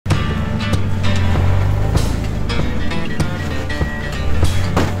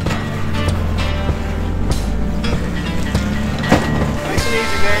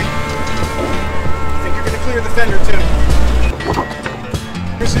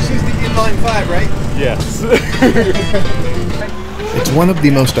She's the inline 5, right? Yes. It's one of the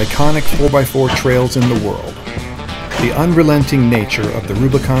most iconic 4x4 trails in the world. The unrelenting nature of the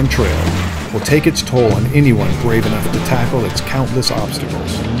Rubicon Trail will take its toll on anyone brave enough to tackle its countless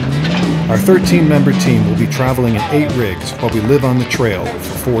obstacles. Our 13-member team will be traveling in 8 rigs while we live on the trail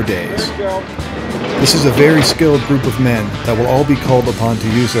for 4 days. This is a very skilled group of men that will all be called upon to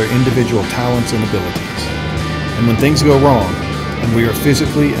use their individual talents and abilities. And when things go wrong, and we are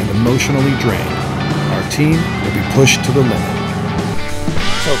physically and emotionally drained, our team will be pushed to the limit.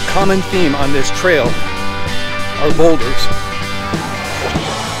 So, common theme on this trail are boulders.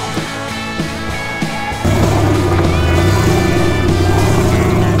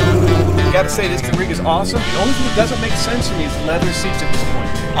 I gotta say, this rig is awesome. The only thing that doesn't make sense to me is leather seats at this point.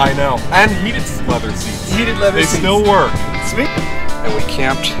 I know. And heated leather seats. Heated leather seats. They still work. Sweet. And we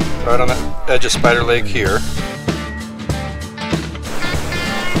camped right on the edge of Spider Lake here.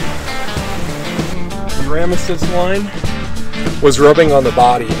 The ram assist line was rubbing on the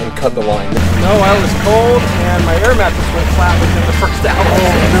body and cut the line. No, I was cold and my air mattress went flat within the first hour. Oh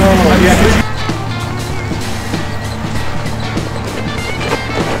no! Yeah.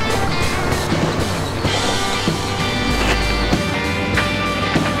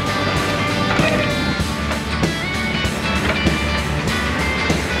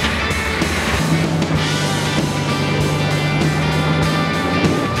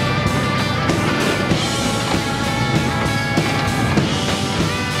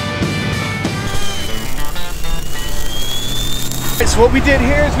 So what we did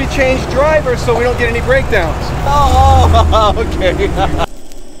here is we changed drivers so we don't get any breakdowns. Oh, okay.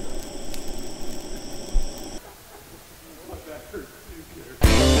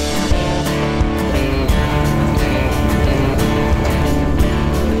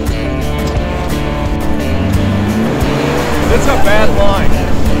 That's a bad line.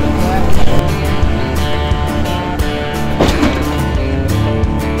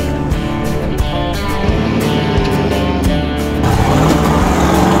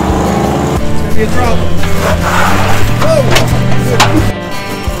 Be a problem.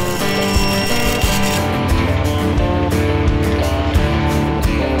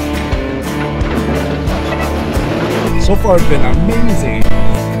 So far it's been amazing.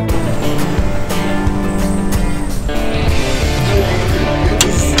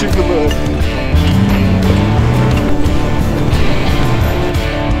 Stupid little.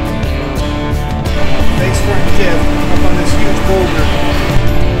 Thanks for the tip up on this huge boulder.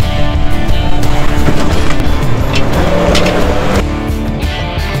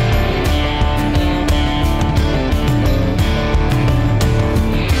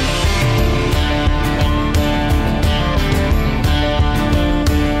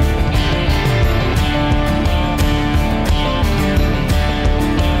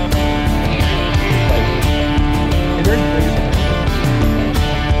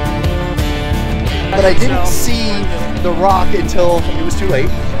 But I didn't see the rock until it was too late.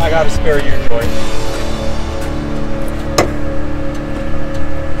 I got a spare U-joint.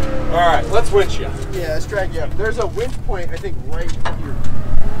 Alright, let's winch you. Yeah, let's drag you up. There's a winch point, I think, right here.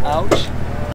 Ouch.